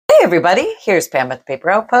everybody, here's Pam at the Paper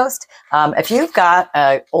Outpost. If you've got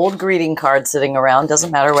an old greeting card sitting around,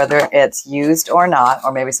 doesn't matter whether it's used or not,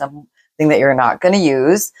 or maybe something that you're not going to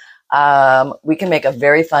use, we can make a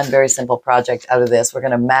very fun, very simple project out of this. We're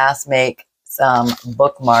going to mass make some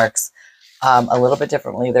bookmarks a little bit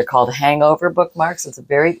differently. They're called hangover bookmarks. It's a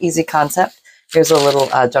very easy concept. Here's a little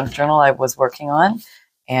junk journal I was working on,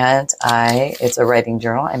 and it's a writing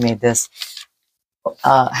journal. I made this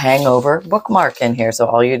hangover bookmark in here. So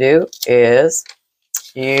all you do is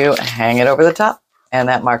you hang it over the top, and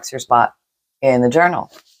that marks your spot in the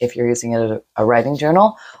journal. If you're using it as a writing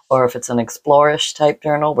journal, or if it's an explorish type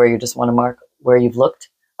journal where you just want to mark where you've looked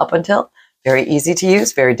up until, very easy to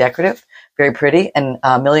use, very decorative, very pretty, and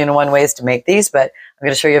 1,000,001 ways to make these, but I'm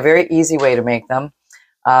going to show you a very easy way to make them.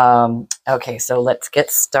 Okay, so let's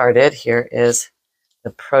get started. Here is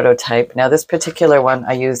the prototype. Now this particular one,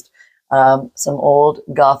 I used some old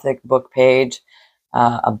Gothic book page,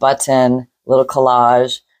 a button, little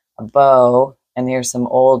collage, a bow, and here's some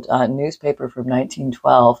old newspaper from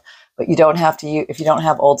 1912. But you don't have to use, if you don't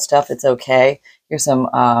have old stuff, it's okay. Here's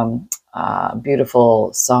some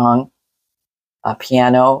beautiful song,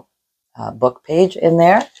 piano book page in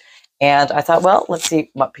there. And I thought, well, let's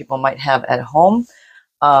see what people might have at home.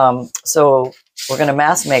 So we're going to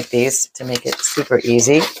mass make these to make it super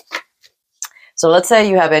easy. So let's say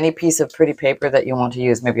you have any piece of pretty paper that you want to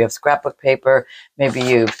use. Maybe you have scrapbook paper. Maybe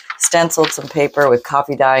you've stenciled some paper with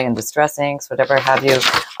coffee dye and distress inks, whatever have you.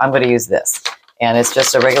 I'm going to use this. And it's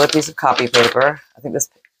just a regular piece of copy paper. I think this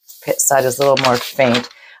side is a little more faint.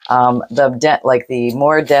 The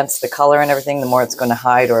more dense the color and everything, the more it's going to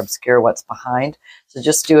hide or obscure what's behind. So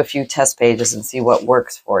just do a few test pages and see what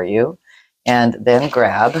works for you. And then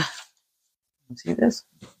grab, see this?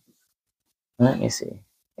 Let me see.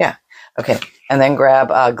 Yeah. Okay. And then grab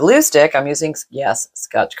a glue stick. I'm using, yes,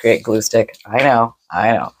 Scotch Create glue stick. I know.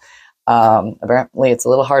 Apparently it's a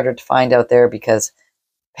little harder to find out there because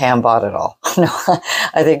Pam bought it all. No,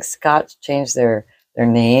 I think Scotch changed their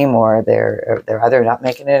name, or they're either not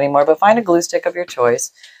making it anymore, but find a glue stick of your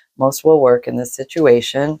choice. Most will work in this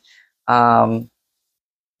situation.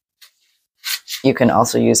 You can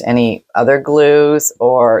also use any other glues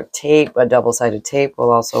or tape. A double-sided tape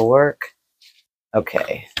will also work.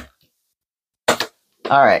 Okay.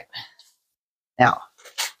 All right. Now,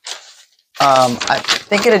 I'm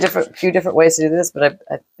thinking a few different ways to do this, but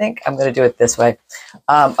I think I'm going to do it this way.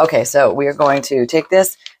 Okay, so we are going to take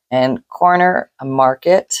this and corner mark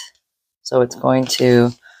it. So it's going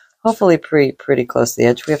to hopefully pretty close to the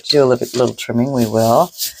edge. We have to do a little trimming. We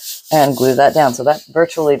will. And glue that down. So that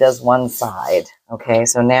virtually does one side. Okay,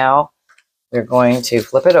 so now we're going to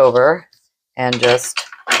flip it over and just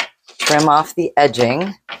trim off the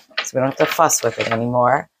edging so we don't have to fuss with it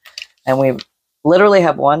anymore. And we literally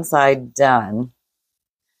have one side done.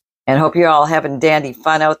 And hope you're all having dandy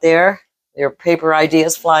fun out there. Your paper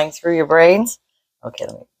ideas flying through your brains. Okay,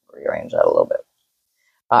 let me rearrange that a little bit.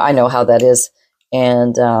 I know how that is.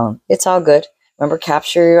 And it's all good. Remember,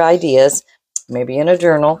 capture your ideas. Maybe in a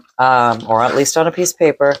journal, or at least on a piece of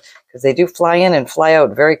paper, because they do fly in and fly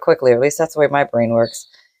out very quickly, or at least that's the way my brain works.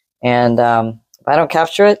 And if I don't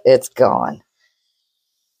capture it, it's gone.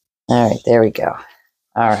 All right, there we go.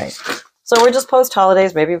 All right. So we're just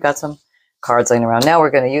post-holidays. Maybe you've got some cards laying around. Now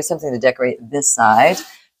we're going to use something to decorate this side.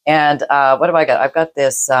 And what have I got? I've got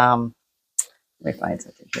this. Let me find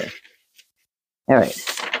something here. All right.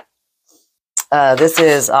 This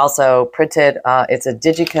is also printed. It's a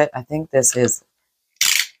DigiKit. I think this is,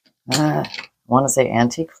 I want to say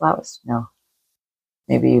antique flowers. No,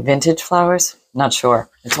 maybe vintage flowers. Not sure.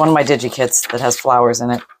 It's one of my DigiKits that has flowers in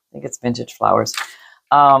it. I think it's vintage flowers.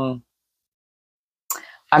 I'm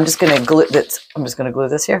just going to glue this. I'm just going to glue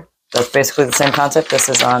this here. That's basically the same concept. This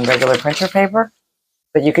is on regular printer paper,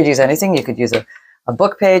 but you could use anything. You could use a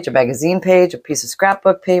book page, a magazine page, a piece of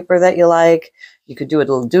scrapbook paper that you like. You could do a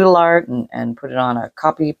little doodle art and put it on a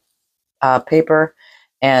copy paper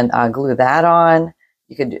and glue that on.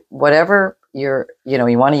 You could do whatever you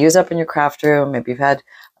want to use up in your craft room. Maybe you've had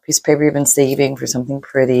a piece of paper you've been saving for something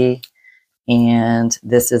pretty, and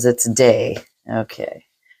this is its day. Okay.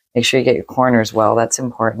 Make sure you get your corners well. That's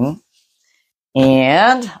important.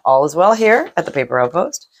 And all is well here at the Paper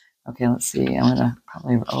Outpost. Okay, let's see. I'm going to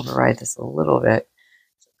probably override this a little bit.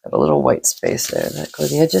 Got a little white space there. Does that go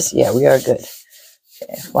to the edges? Yeah, we are good.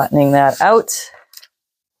 Okay, flattening that out.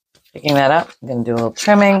 Picking that up. I'm going to do a little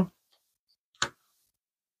trimming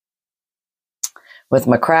with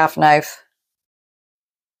my craft knife.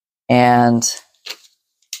 And,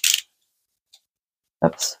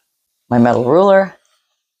 oops, my metal ruler.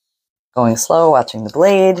 Going slow, watching the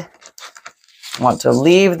blade. want to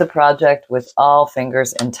leave the project with all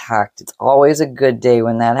fingers intact. It's always a good day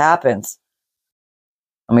when that happens.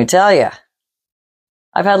 Let me tell you,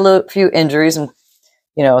 I've had a few injuries and,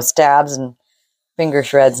 stabs and finger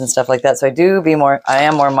shreds and stuff like that. So I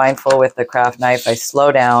am more mindful with the craft knife. I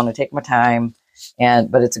slow down, I take my time,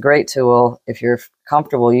 but it's a great tool if you're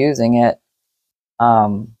comfortable using it.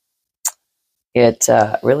 It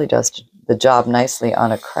really does the job nicely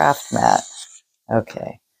on a craft mat.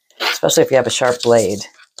 Okay, especially if you have a sharp blade.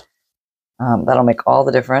 That'll make all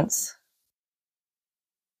the difference.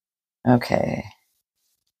 Okay,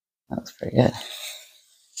 that's pretty good.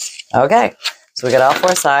 Okay, so we got all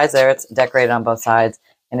four sides there. It's decorated on both sides,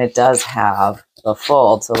 and it does have the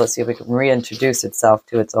fold. So let's see if we can reintroduce itself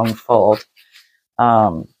to its own fold.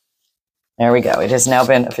 There we go. It has now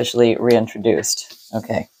been officially reintroduced.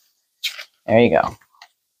 Okay, there you go.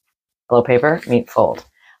 Hello paper, meet fold.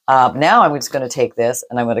 Now I'm just going to take this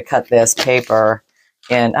and I'm going to cut this paper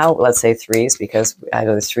in, let's say threes, because I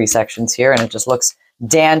know there's 3 sections here, and it just looks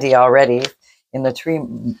dandy already in the three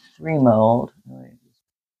mold.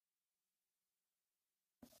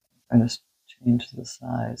 I'm just change the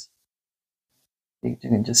size. You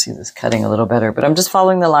can just see this cutting a little better, but I'm just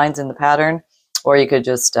following the lines in the pattern, or you could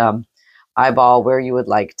just eyeball where you would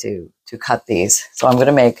like to cut these. So I'm going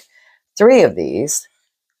to make 3 of these.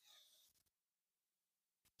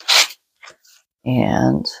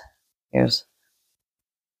 And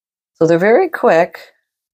so they're very quick.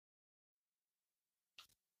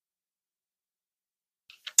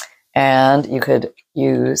 And you could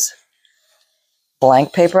use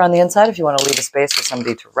blank paper on the inside if you want to leave a space for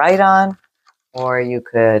somebody to write on, or you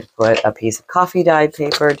could put a piece of coffee dyed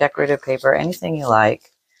paper, decorative paper, anything you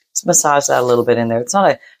like. Just massage that a little bit in there. It's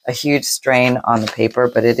not a huge strain on the paper,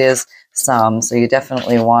 but it is some, so you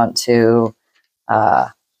definitely want to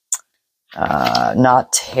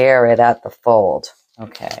not tear it at the fold.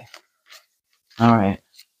 Okay. All right.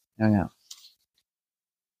 There we go.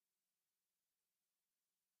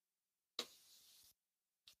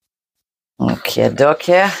 Okay,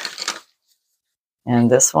 dokie. And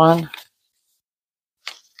this one.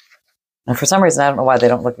 And for some reason, I don't know why they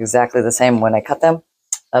don't look exactly the same when I cut them.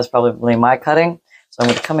 That's probably my cutting. So I'm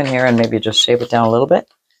going to come in here and maybe just shape it down a little bit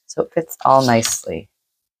so it fits all nicely.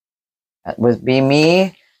 That would be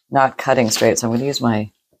me not cutting straight. So I'm going to use my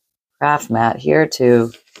craft mat here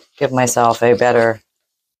to give myself a better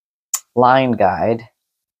line guide.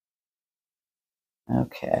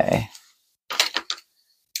 Okay.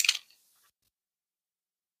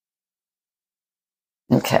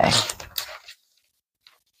 Okay.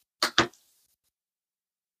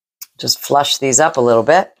 Just flush these up a little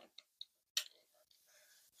bit.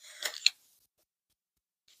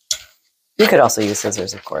 You could also use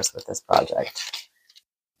scissors, of course, with this project.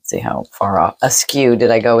 Let's see how far off askew did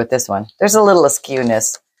I go with this one. There's a little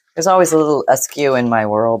askewness. There's always a little askew in my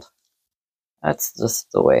world. That's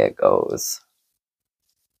just the way it goes.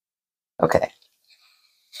 Okay.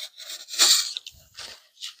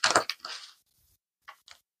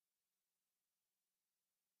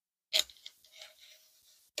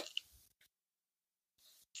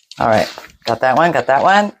 All right, got that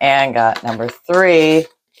one, and got number 3,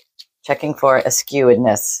 checking for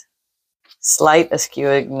askewedness. Slight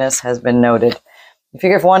askewedness has been noted. You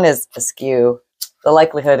figure if one is askew, the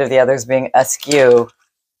likelihood of the others being askew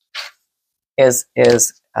is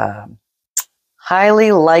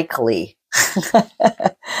highly likely. All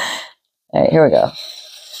right, here we go.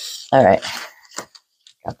 All right,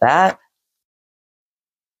 got that,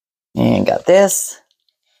 and got this.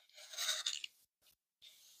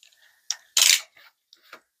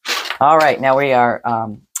 All right, now we are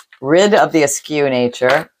rid of the askew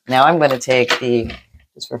nature. Now I'm going to take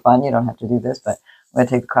just for fun, you don't have to do this, but I'm going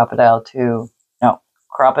to take the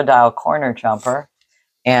Crop-A-Dile corner chomper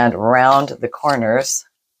and round the corners.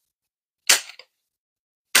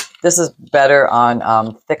 This is better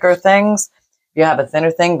on thicker things. If you have a thinner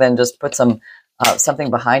thing, then just put some something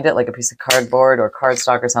behind it, like a piece of cardboard or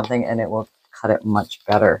cardstock or something, and it will cut it much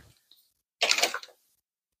better.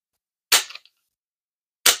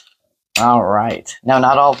 All right. Now,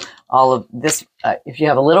 not all of this. If you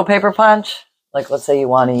have a little paper punch, like let's say you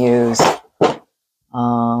want to use, I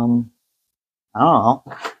don't know,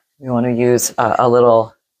 you want to use a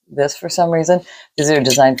little this for some reason. These are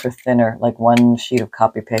designed for thinner, like 1 sheet of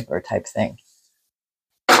copy paper type thing.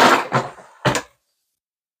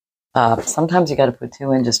 Sometimes you got to put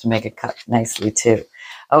 2 in just to make it cut nicely too.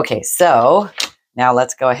 Okay, so now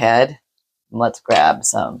let's go ahead and let's grab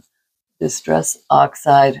some Distress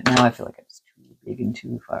Oxide. Now I feel like it's too big and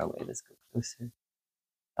too far away. Let's go closer.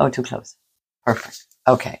 Oh, too close. Perfect.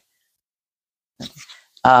 Okay.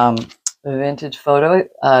 The vintage photo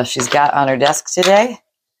she's got on her desk today.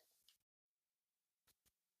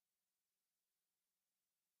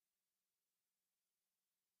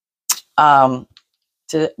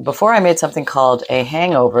 Before I made something called a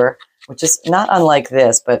hangover, which is not unlike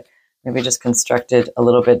this, but maybe just constructed a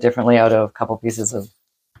little bit differently out of a couple pieces of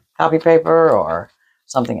copy paper or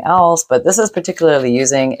something else. But this is particularly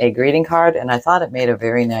using a greeting card, and I thought it made a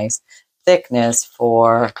very nice thickness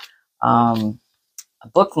for a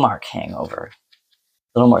bookmark hangover.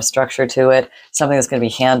 A little more structure to it, something that's going to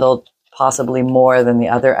be handled possibly more than the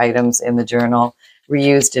other items in the journal,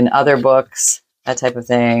 reused in other books, that type of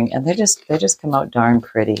thing. And they just come out darn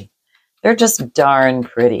pretty. They're just darn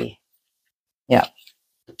pretty. Yeah.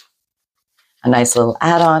 A nice little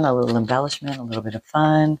add-on, a little embellishment, a little bit of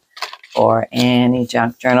fun for any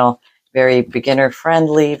junk journal. Very beginner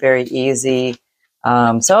friendly, very easy.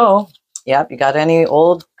 So, yep, you got any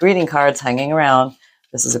old greeting cards hanging around,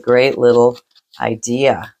 this is a great little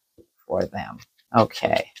idea for them.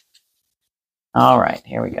 Okay. All right,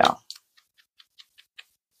 here we go.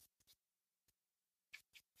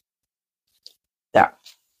 There.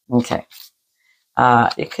 Okay.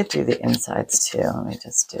 You could do the insides too. Let me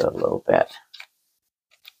just do a little bit.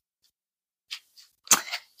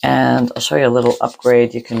 And I'll show you a little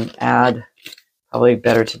upgrade you can add. Probably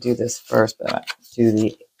better to do this first, but I'll do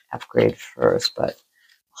the upgrade first. But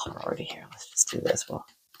we're already here. Let's just do this. We'll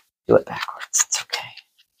do it backwards. It's okay.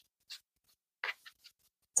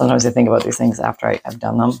 Sometimes I think about these things after I've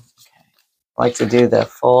done them. Okay. I like to do the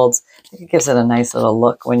folds. I think it gives it a nice little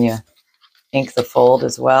look when you ink the fold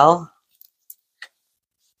as well.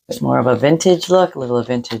 A bit more of a vintage look, a little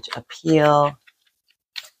vintage appeal.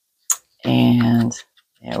 And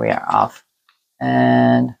there we are, off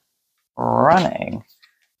and running.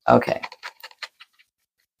 Okay.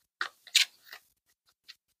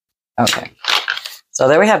 Okay. So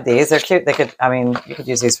there we have these. They're cute. They could, I mean, you could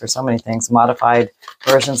use these for so many things. Modified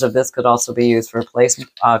versions of this could also be used for place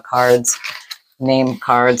cards, name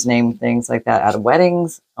things like that at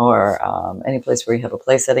weddings or any place where you have a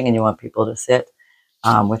place setting and you want people to sit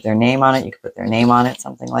with their name on it. You could put their name on it,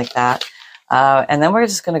 something like that. And then we're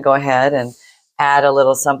just going to go ahead and add a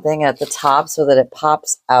little something at the top so that it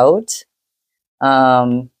pops out.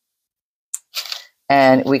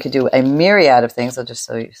 And we could do a myriad of things. I'll just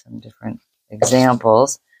show you some different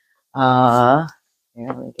examples. Here,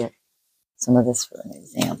 let me get some of this for an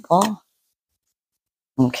example.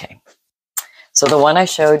 Okay. So the one I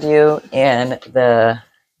showed you in the,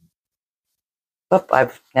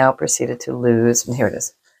 I've now proceeded to lose, and here it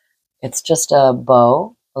is. It's just a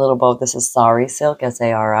bow, a little bow. This is Sari Silk,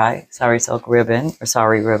 S-A-R-I, Sari Silk ribbon, or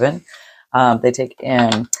Sari ribbon. They take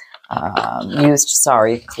in used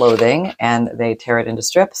Sari clothing and they tear it into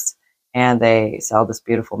strips and they sell this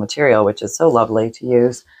beautiful material, which is so lovely to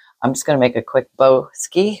use. I'm just going to make a quick bow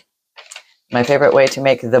ski. My favorite way to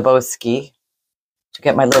make the bow ski, to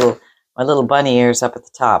get my little bunny ears up at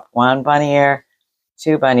the top. One bunny ear,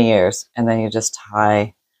 two bunny ears, and then you just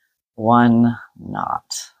tie one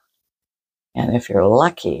knot. And if you're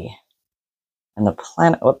lucky, and the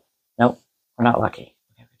planet, oh, nope, we're not lucky.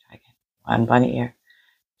 Okay, we try again. One bunny ear,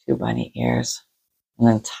 two bunny ears, and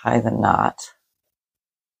then tie the knot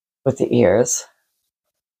with the ears.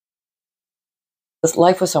 This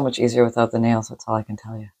life was so much easier without the nails, that's all I can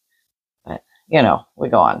tell you. But, you know, we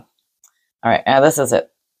go on. All right, and this is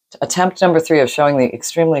it. Attempt number 3 of showing the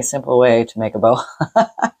extremely simple way to make a bow.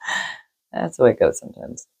 That's the way it goes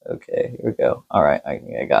sometimes. Okay, here we go. All right,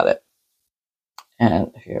 I got it.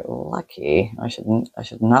 And if you're lucky, I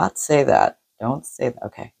should not say that. Don't say that.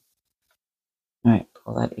 Okay. All right,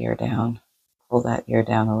 pull that ear down. Pull that ear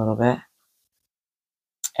down a little bit.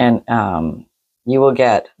 And you will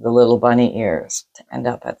get the little bunny ears to end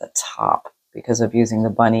up at the top because of using the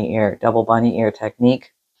bunny ear, double bunny ear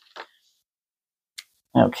technique.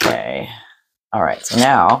 Okay. All right, so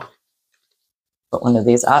now put one of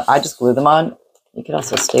these. I just glue them on. You could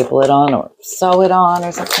also staple it on or sew it on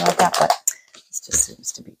or something like that, but this just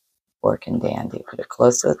seems to be working dandy. Put it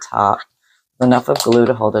close to the top. Enough of glue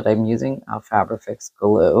to hold it. I'm using Fabrifix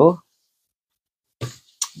glue,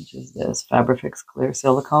 which is this Fabrifix clear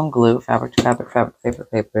silicone glue, fabric to fabric,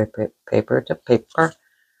 fabric, paper to paper.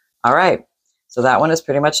 All right, so that one is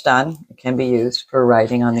pretty much done. It can be used for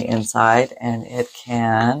writing on the inside, and it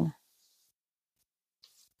can.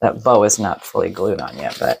 That bow is not fully glued on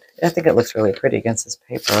yet, but I think it looks really pretty against this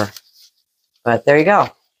paper. But there you go.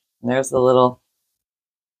 And there's the little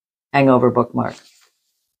hangover bookmark,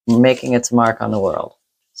 making its mark on the world.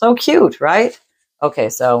 So cute, right? Okay,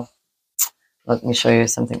 so let me show you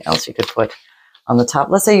something else you could put on the top.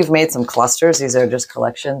 Let's say you've made some clusters. These are just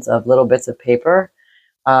collections of little bits of paper.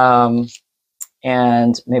 And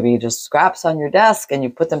maybe just scraps on your desk and you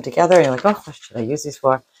put them together and you're like, oh, what should I use these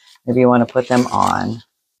for? Maybe you want to put them on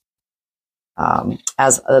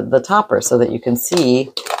as the topper so that you can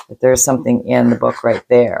see that there's something in the book right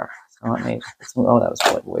there. So let me, oh, that was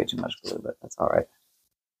like way too much glue, but that's all right.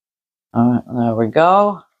 There we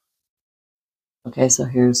go. Okay, so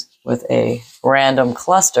here's with a random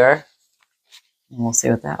cluster. And we'll see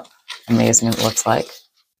what that amazement looks like.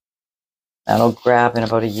 That'll grab in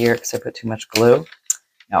about a year because I put too much glue.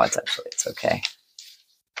 No, it's okay.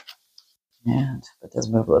 And it does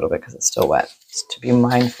move a little bit because it's still wet. Just to be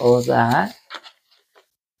mindful of that.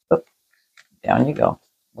 Oop, down you go.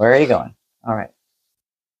 Where are you going? All right.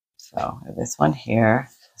 So this one here,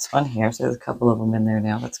 this one here. So there's a couple of them in there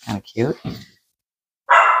now. That's kind of cute.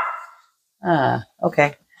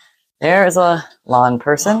 Okay. There is a lawn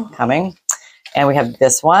person coming. And we have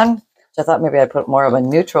this one, which I thought maybe I'd put more of a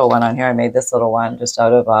neutral one on here. I made this little one just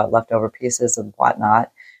out of leftover pieces and whatnot.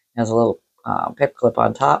 It has a little paper clip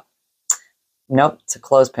on top. Nope, it's a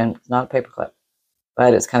clothespin. It's not a paper clip.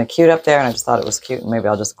 But it's kind of cute up there, and I just thought it was cute, and maybe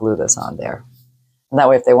I'll just glue this on there. And that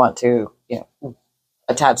way, if they want to,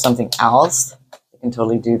 attach something else, they can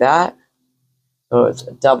totally do that. So it's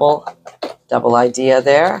a double idea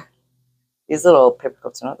there. These little paper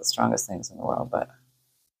clips are not the strongest things in the world, but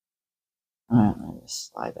let me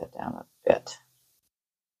just slide that down a bit.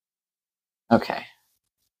 Okay,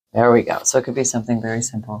 there we go. So it could be something very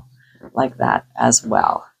simple like that as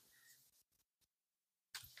well.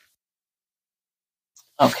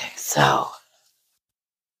 Okay, so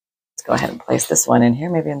let's go ahead and place this one in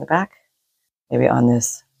here, maybe in the back, maybe on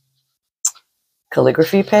this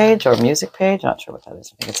calligraphy page or music page. Not sure what that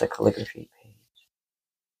is. I think it's a calligraphy page.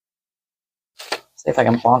 See if I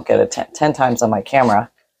can bonk it 10 times on my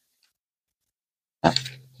camera. Oh,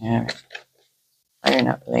 all right. Why are you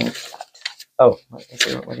not playing that? Oh, what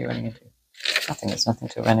are you running into? Nothing. There's nothing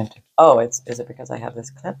to run into. Oh, is it because I have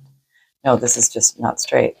this clip? No, this is just not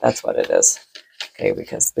straight. That's what it is. Okay,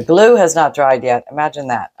 because the glue has not dried yet. Imagine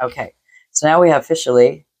that. Okay, so now we have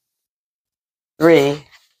officially 3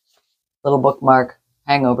 little bookmark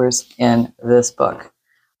hangovers in this book.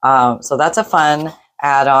 So that's a fun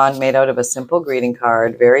add-on made out of a simple greeting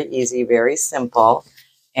card. Very easy, very simple.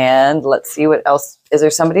 And let's see what else. Is there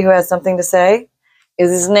somebody who has something to say? Is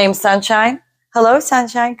his name Sunshine? Hello,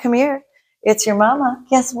 Sunshine. Come here. It's your mama.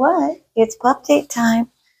 Guess what? It's pup date time.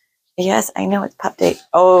 Yes, I know it's pup date.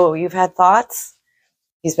 Oh, you've had thoughts?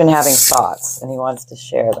 He's been having thoughts, and he wants to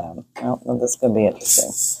share them. Oh, well, this is going to be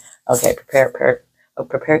interesting. Okay, prepare.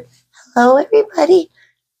 Hello, everybody.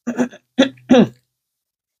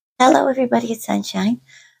 Hello, everybody. It's Sunshine.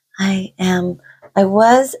 I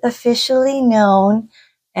was officially known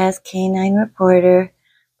as Canine Reporter,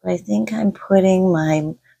 but I think I'm putting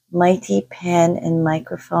my mighty pen and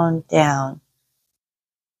microphone down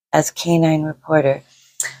as Canine Reporter.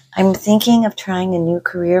 I'm thinking of trying a new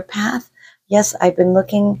career path. Yes, I've been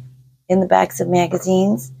looking in the backs of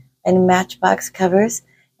magazines and Matchbox covers,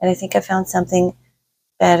 and I think I found something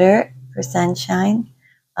better for Sunshine.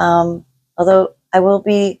 Although I will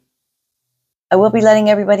be letting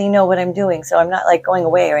everybody know what I'm doing, so I'm not like going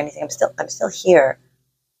away or anything. I'm still here.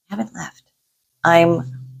 I haven't left. I'm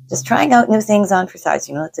just trying out new things on for size.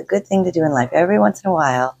 It's a good thing to do in life. Every once in a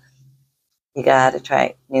while, you got to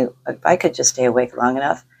try new. If I could just stay awake long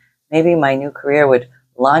enough, maybe my new career would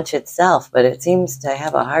launch itself, but it seems to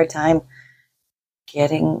have a hard time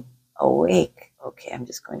getting awake. Okay, I'm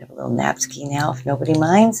just going to have a little nap ski now, if nobody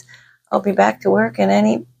minds. I'll be back to work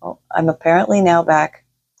I'm apparently now back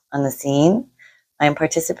on the scene. I'm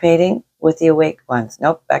participating with the awake ones.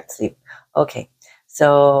 Nope, back to sleep. Okay,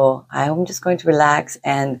 so I'm just going to relax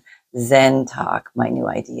and Zen talk my new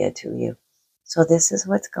idea to you. So this is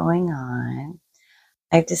what's going on.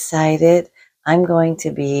 I've decided I'm going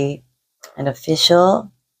to be an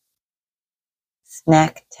official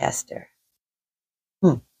snack tester.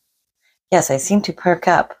 Yes, I seem to perk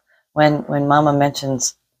up when Mama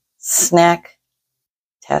mentions snack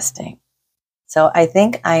testing. So I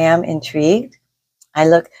think I am intrigued.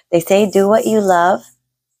 They say do what you love.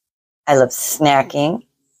 I love snacking.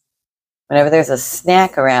 Whenever there's a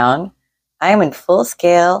snack around, I am in full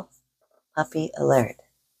scale puppy alert.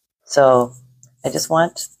 So I just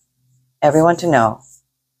want everyone to know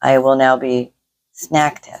I will now be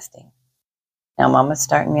snack testing. Now Mama's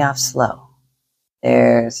starting me off slow.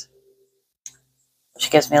 She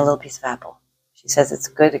gives me a little piece of apple. She says it's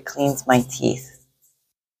good, it cleans my teeth.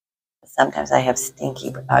 Sometimes I have stinky,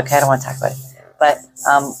 okay, I don't want to talk about it. But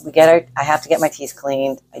I have to get my teeth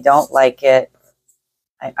cleaned. I don't like it.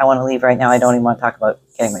 I want to leave right now. I don't even want to talk about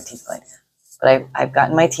getting my teeth cleaned. But I've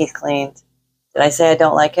gotten my teeth cleaned. Did I say I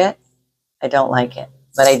don't like it? I don't like it,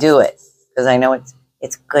 but I do it because I know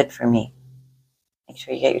it's good for me. Make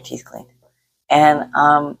sure you get your teeth cleaned.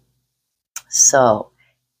 And so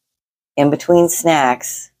in between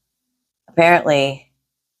snacks, apparently,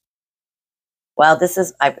 well, this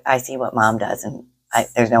is I see what Mom does, and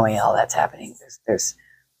there's no way all that's happening. There's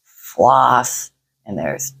floss, and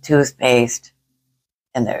there's toothpaste,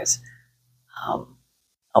 and there's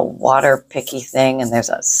a water picky thing, and there's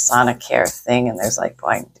a Sonicare thing, and there's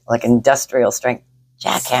like industrial strength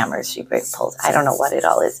jackhammers she pulls. I don't know what it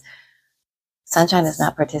all is. Sunshine is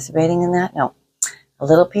not participating in that. No, a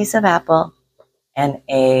little piece of apple and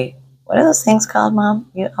what are those things called,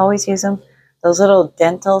 Mom? You always use them. Those little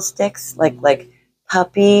dental sticks, like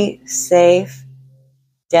puppy safe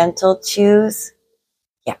dental chews.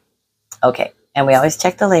 Yeah. Okay. And we always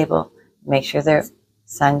check the label, make sure they're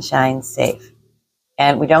Sunshine safe.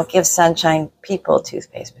 And we don't give Sunshine people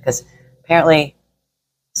toothpaste because apparently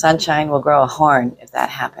Sunshine will grow a horn if that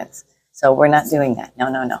happens. So we're not doing that.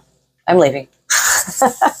 No. I'm leaving.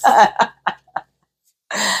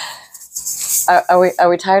 Are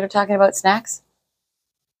we tired of talking about snacks?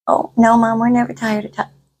 Oh, no, Mom, we're never tired of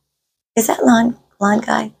talking. Is that lawn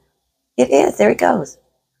guy? It is. There he goes.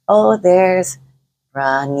 Oh, there's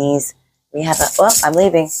Ronnie's. We have I'm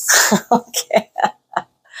leaving. Okay.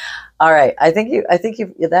 All right. I think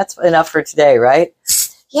that's enough for today, right?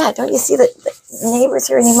 Yeah. Don't you see the neighbors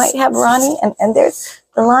here? And you might have Ronnie and there's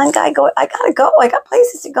the lawn guy going. I gotta go. I got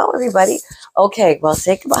places to go, everybody. Okay. Well,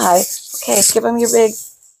 say goodbye. Okay. Give him your big,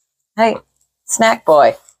 hey, snack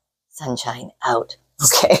boy. Sunshine out.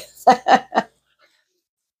 Okay.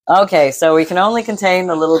 Okay. So we can only contain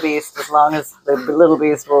the little beast as long as the little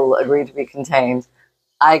beast will agree to be contained.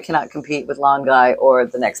 I cannot compete with lawn guy or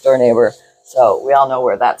the next door neighbor. So we all know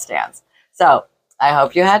where that stands. So I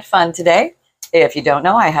hope you had fun today. If you don't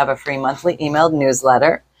know, I have a free monthly emailed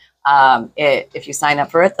newsletter. If you sign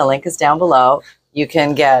up for it, the link is down below. You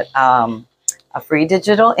can get a free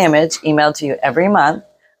digital image emailed to you every month,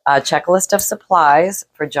 a checklist of supplies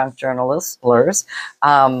for junk journalers,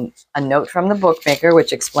 a note from the bookmaker,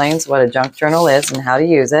 which explains what a junk journal is and how to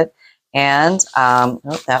use it. And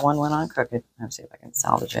that one went on crooked. Let's see if I can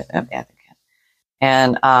salvage it. Oh, yeah, I think I can.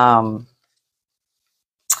 And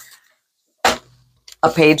a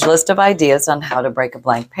page list of ideas on how to break a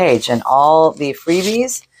blank page. And all the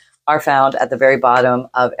freebies are found at the very bottom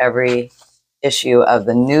of every issue of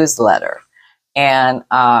the newsletter. And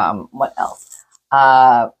what else?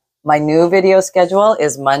 My new video schedule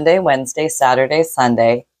is Monday, Wednesday, Saturday,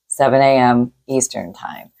 Sunday, 7 a.m. Eastern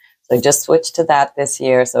time. So I just switched to that this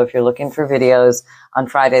year. So if you're looking for videos on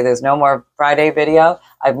Friday, there's no more Friday video.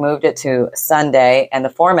 I've moved it to Sunday, and the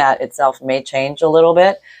format itself may change a little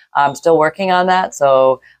bit. I'm still working on that.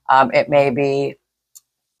 So it may be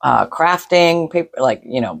crafting, paper, like,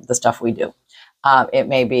 the stuff we do. It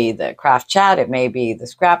may be the craft chat. It may be the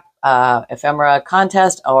scrap ephemera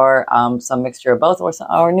contest, or some mixture of both,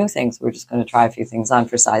 or new things. We're just going to try a few things on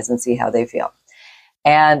for size and see how they feel.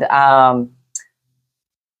 And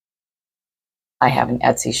I have an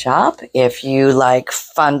Etsy shop. If you like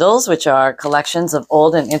fundles, which are collections of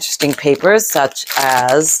old and interesting papers, such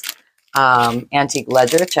as antique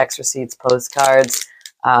ledger, checks, receipts, postcards,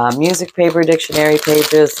 music paper, dictionary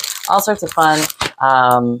pages, all sorts of fun,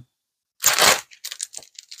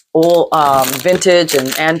 old vintage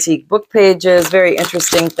and antique book pages, very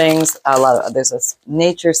interesting things. There's a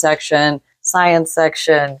nature section, science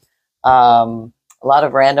section, a lot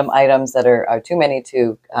of random items that are too many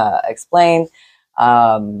to explain.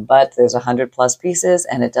 But there's 100+ pieces,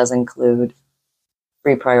 and it does include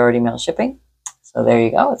free priority mail shipping. So there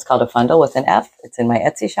you go. It's called a fundle with an F. It's in my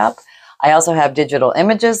Etsy shop. I also have digital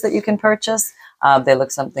images that you can purchase. They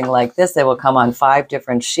look something like this. They will come on 5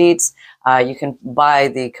 different sheets. You can buy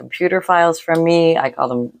the computer files from me. I call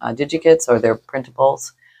them digikits, or they're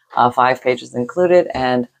printables, 5 pages included.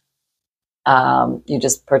 And you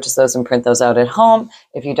just purchase those and print those out at home.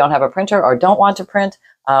 If you don't have a printer or don't want to print,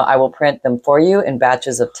 I will print them for you in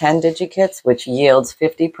batches of 10 digikits, which yields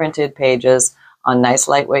 50 printed pages on nice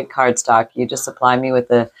lightweight cardstock. You just supply me with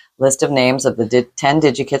a list of names of the 10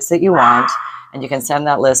 digikits that you want, and you can send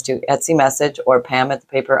that list to Etsy message or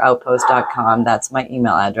pam@thepaperoutpost.com. That's my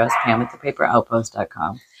email address,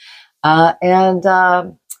 pam@thepaperoutpost.com. And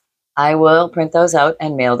I will print those out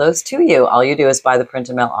and mail those to you. All you do is buy the print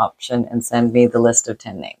and mail option and send me the list of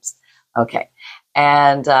 10 names. Okay.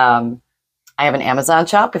 And I have an Amazon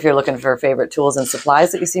shop. If you're looking for favorite tools and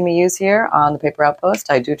supplies that you see me use here on the Paper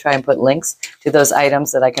Outpost, I do try and put links to those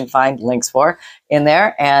items that I can find links for in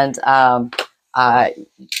there. And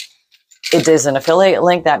It is an affiliate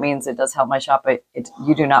link. That means it does help my shop, but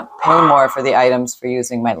you do not pay more for the items for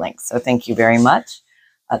using my links. So thank you very much.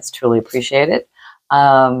 That's truly appreciated.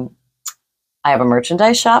 I have a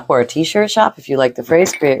merchandise shop or a t-shirt shop. If you like the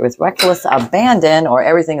phrase create with reckless abandon, or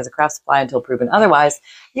everything is a craft supply until proven otherwise,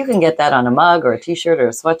 you can get that on a mug or a t-shirt or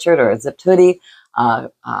a sweatshirt or a zipped hoodie,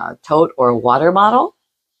 tote or water bottle.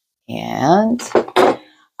 And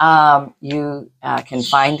you can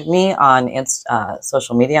find me on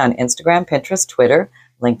social media on Instagram, Pinterest, Twitter,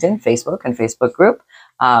 LinkedIn, Facebook, and Facebook group.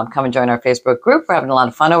 Come and join our Facebook group. We're having a lot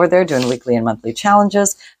of fun over there doing weekly and monthly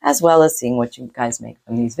challenges, as well as seeing what you guys make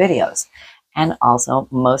from these videos. And also,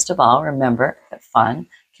 most of all, remember that fun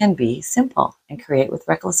can be simple, and create with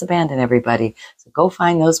reckless abandon, everybody. So go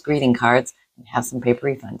find those greeting cards and have some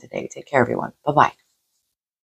papery fun today. Take care, everyone. Bye-bye.